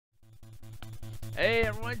Hey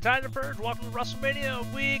everyone, time to purge. Welcome to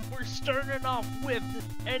WrestleMania week. We're starting off with the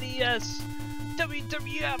NES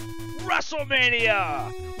WWF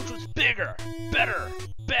WrestleMania, which was bigger, better,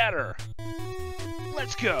 badder.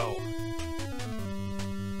 Let's go.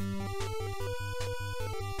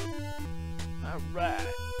 Alright.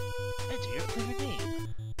 Enter your clear name.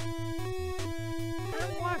 I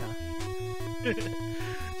don't wanna.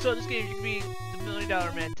 So this game, you can be the $1 Million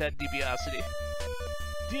Man Ted DiBiase,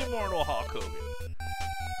 the Immortal Hulk Hogan,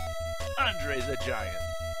 Andre the Giant,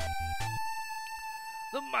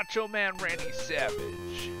 the Macho Man Randy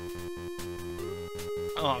Savage,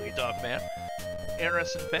 Honky Tonk Man.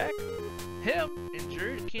 Interesting fact, him and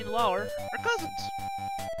Jerry King Lawler are cousins.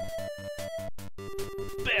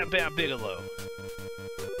 Bam Bam Bigelow.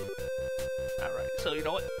 Alright, so you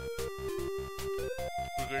know what?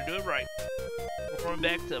 We're gonna do it right. We're going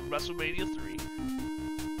back to WrestleMania 3.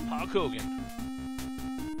 Hulk Hogan.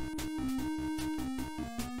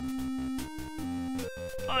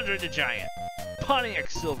 Andre the Giant. Pontiac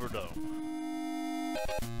Silverdome.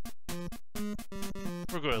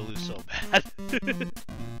 We're going to lose so bad.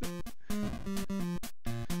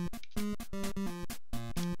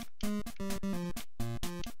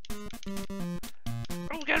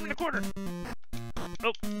 Oh, we got him in the corner.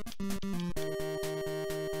 Oh.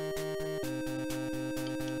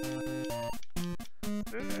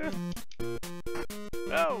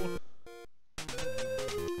 No.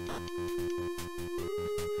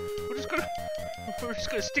 We're just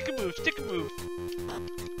gonna stick and move.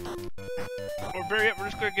 Or bury it, we're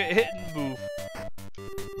just gonna get hit and move.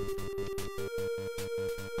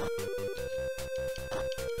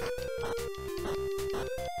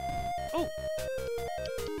 Oh!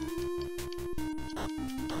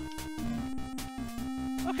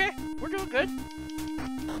 Okay, we're doing good.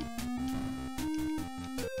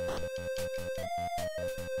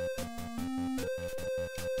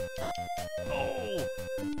 Oh!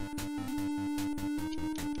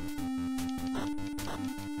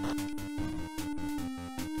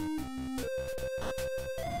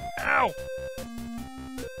 Ow!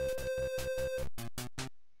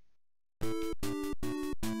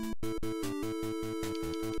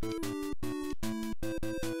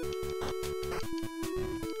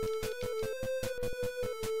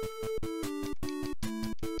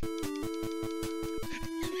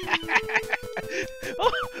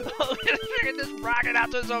 Oh, look at this rocket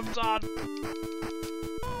out to some sun.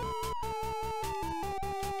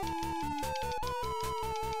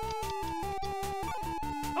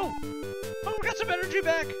 Oh, we got some energy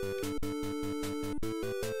back.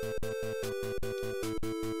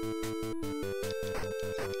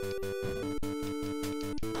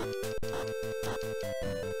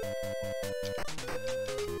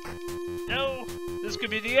 No, this could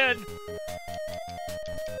be the end.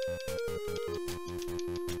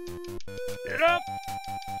 Get up!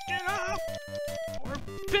 Get up! Or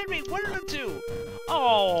pin me, one of the two.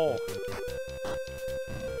 Oh.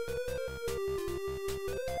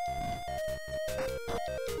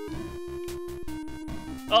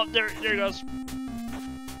 Oh, there he goes.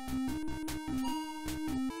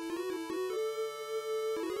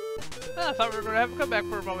 I thought we were going to have him come back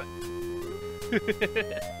for a moment.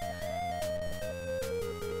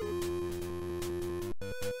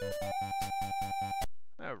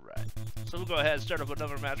 Alright, so we'll go ahead and start up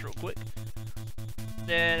another match real quick.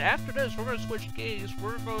 Then after this, we're going to switch games.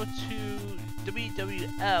 We're going to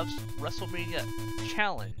WWF's WrestleMaina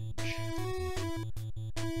Challenge.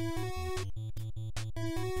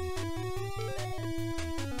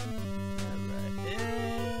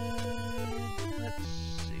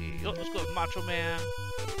 Let's go with Macho Man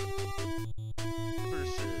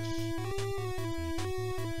versus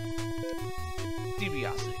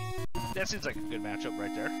DiBiase. That seems like a good matchup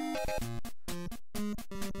right there.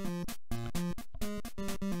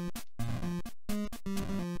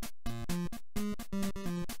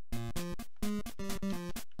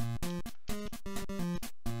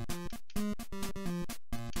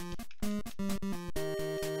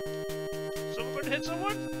 Someone hit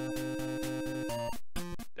someone?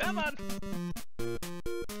 Come on!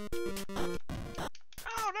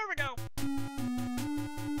 Oh, there we go!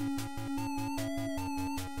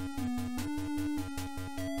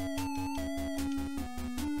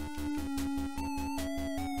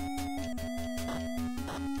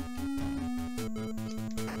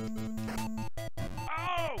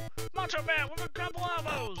 Oh! Macho Man with a couple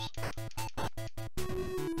elbows!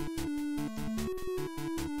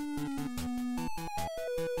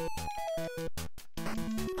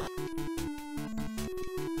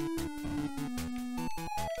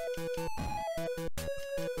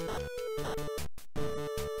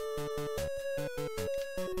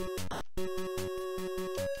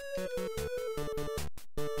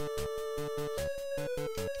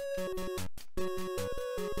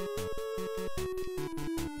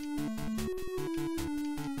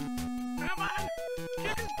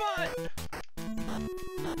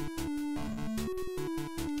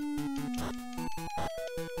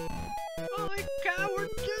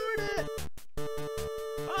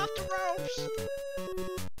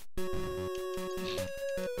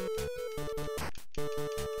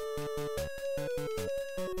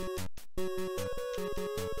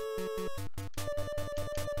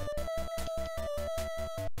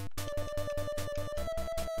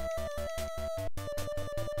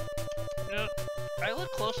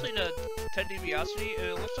 look closely to Ted DiBiase, and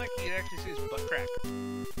it looks like you can actually see his butt crack.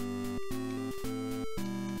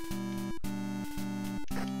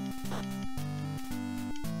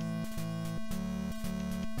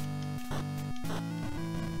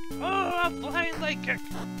 Oh, a flying leg kick!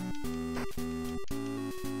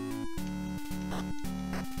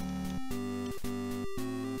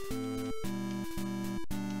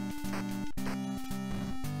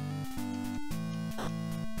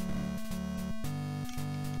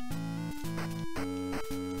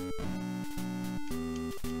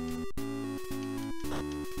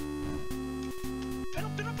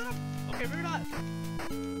 Pin him! Okay, maybe not.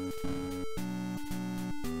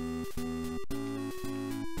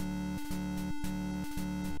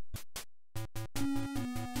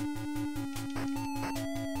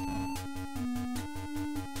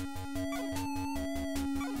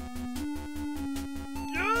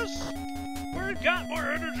 Yes! We got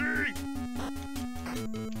more energy!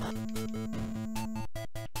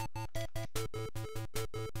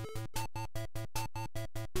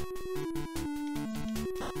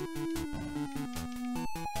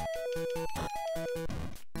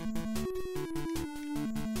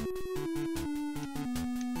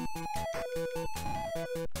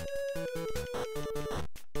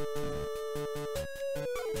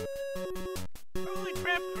 Holy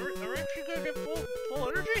crap, are actually gonna get full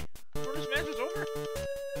energy before this match is over?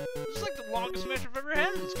 This is like the longest match I've ever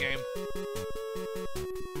had in this game.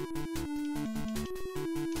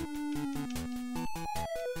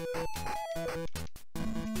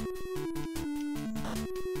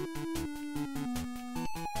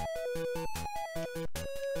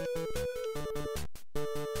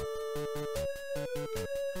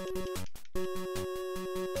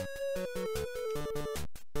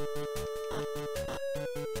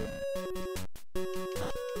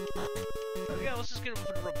 Yeah, let's just get him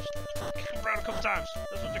for the ropes. Kick him around a couple times.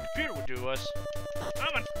 That's what the computer would do to us.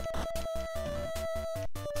 Come on.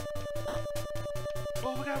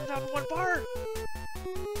 Oh, we got him down to one bar.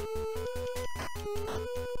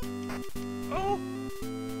 Oh.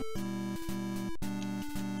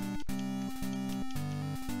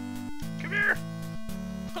 Come here.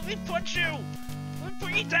 Let me punch you. Let me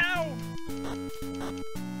put you down.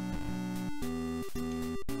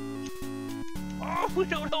 Oh, we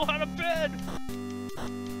don't know how to bed!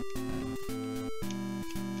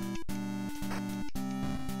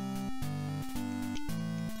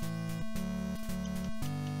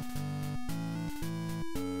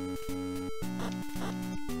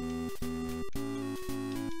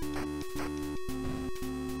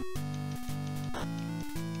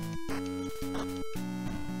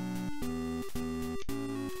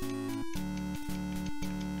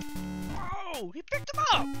 Oh, he picked him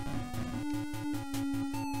up!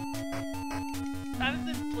 I haven't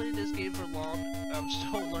been playing this game for long. I'm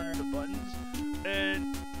still learning the buttons,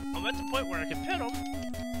 and I'm at the point where I can pin them,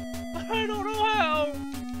 but I don't know how.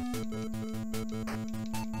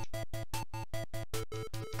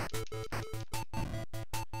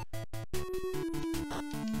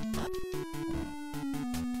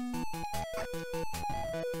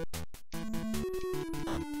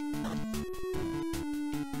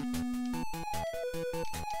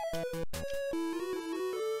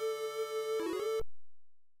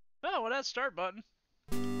 Oh, well, that start button.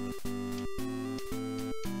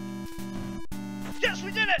 Yes,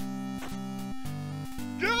 we did it!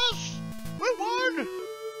 Yes! We won!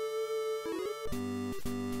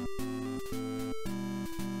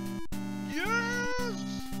 Yes!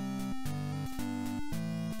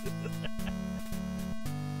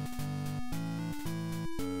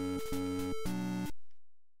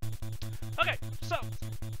 Okay, so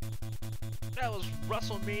that was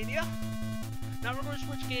WrestleMania. Now we're going to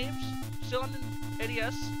switch games, still on the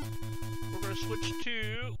NES. We're going to switch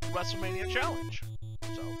to Wrestlemania Challenge.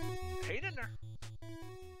 So, hang in there.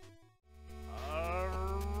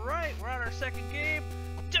 Alright, we're on our second game,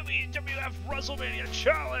 WWF Wrestlemania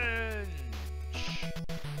Challenge!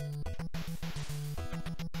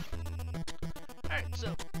 Alright,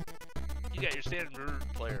 so, you got your standard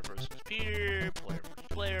player versus computer, player versus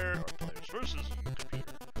player, or players versus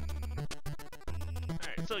computer.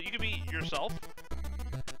 Alright, so you can be yourself,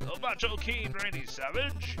 the Macho King Randy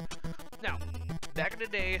Savage. Now, back in the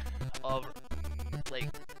day of, like,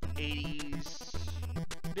 80s,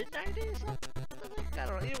 mid-90s, I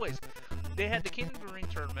don't know. Anyways, they had the King of the Ring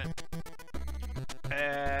tournament,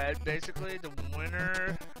 and basically the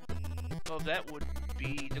winner of that would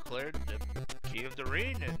be declared the King of the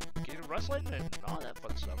Ring and King of Wrestling and all that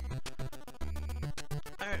fun stuff.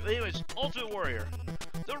 Alright, anyways, Ultimate Warrior,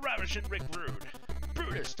 the Ravishing Rick Rude,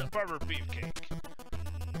 Brutus the Barber Beefcake,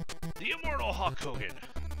 the Immortal Hulk Hogan,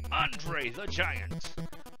 Andre the Giant,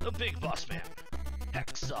 the Big Boss Man,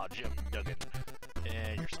 Hacksaw Jim Duggan,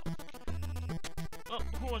 and yourself. Well,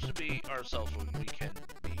 who wants to be ourselves when we can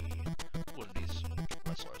be one of these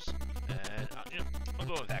wrestlers? And, I'll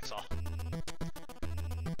go with Hacksaw.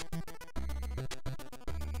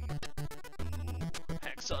 Ooh,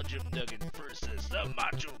 Hacksaw Jim Duggan versus the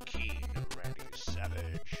Macho King, Randy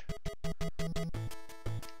Savage.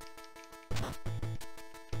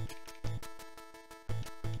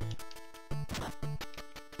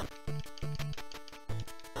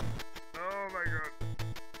 Oh my god.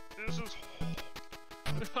 This is...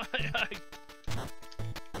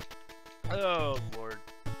 Oh lord.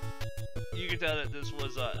 You can tell that this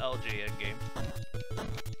was LJ endgame.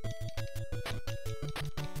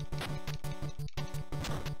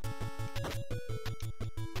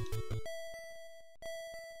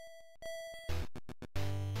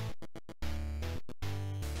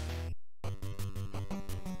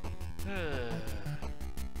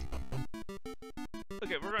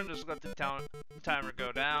 Okay, we're gonna just let the timer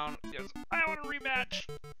go down. Yes, I want a rematch,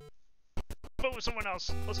 but with someone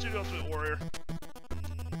else. Let's do the Ultimate Warrior.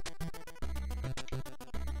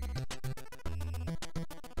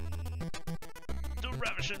 The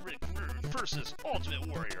Ravishing Rick versus Ultimate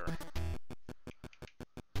Warrior.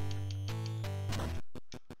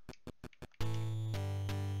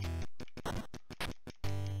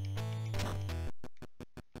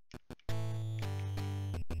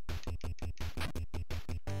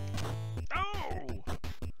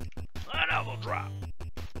 Elbow drop.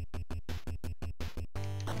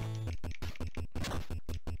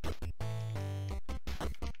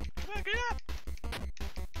 Come on, get up.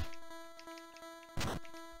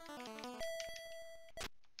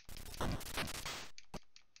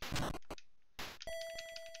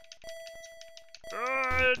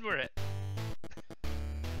 And we're hit.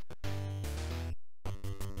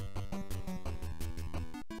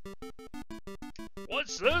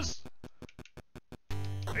 What's this?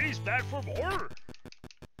 He's back for more!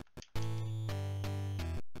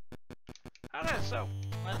 Okay, so,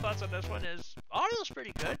 my thoughts on this one is, audio's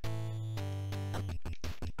pretty good.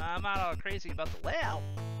 I'm not all crazy about the layout.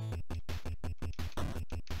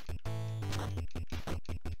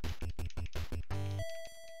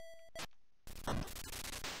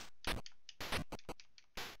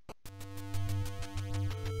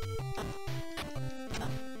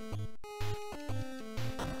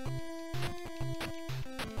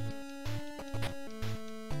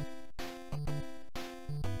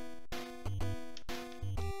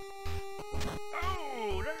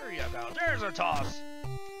 There's a toss,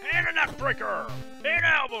 and a neck breaker, and an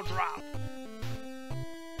elbow drop.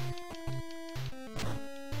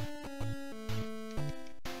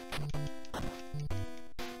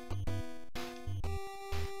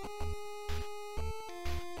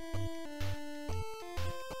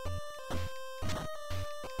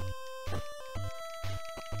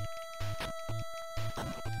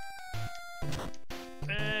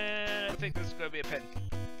 And I think this is going to be a pin.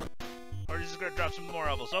 Or he's just gonna drop some more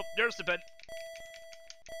elbows. Oh, there's the pin.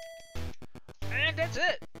 And that's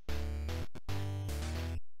it.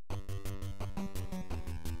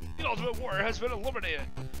 The Ultimate Warrior has been eliminated.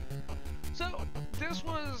 So, this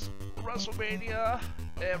was WrestleMania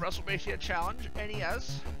and WrestleMania Challenge,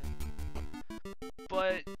 NES.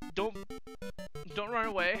 But don't run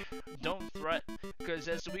away. Don't threat. Because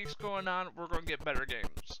as the week's going on, we're gonna get better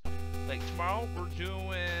games. Like tomorrow, we're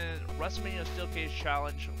doing WrestleMania Steel Cage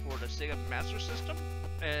Challenge for the Sega Master System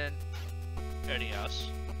and NES.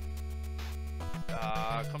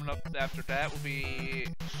 Coming up after that will be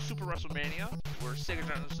Super WrestleMania for Sega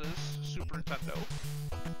Genesis, Super Nintendo,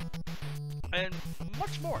 and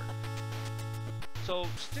much more. So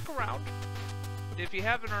stick around. If you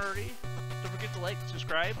haven't already, don't forget to like,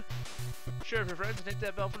 subscribe, share with your friends, and hit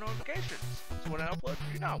that bell for notifications. So when I upload,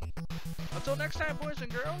 you know. Until next time, boys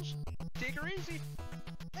and girls, take her easy.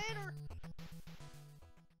 Later.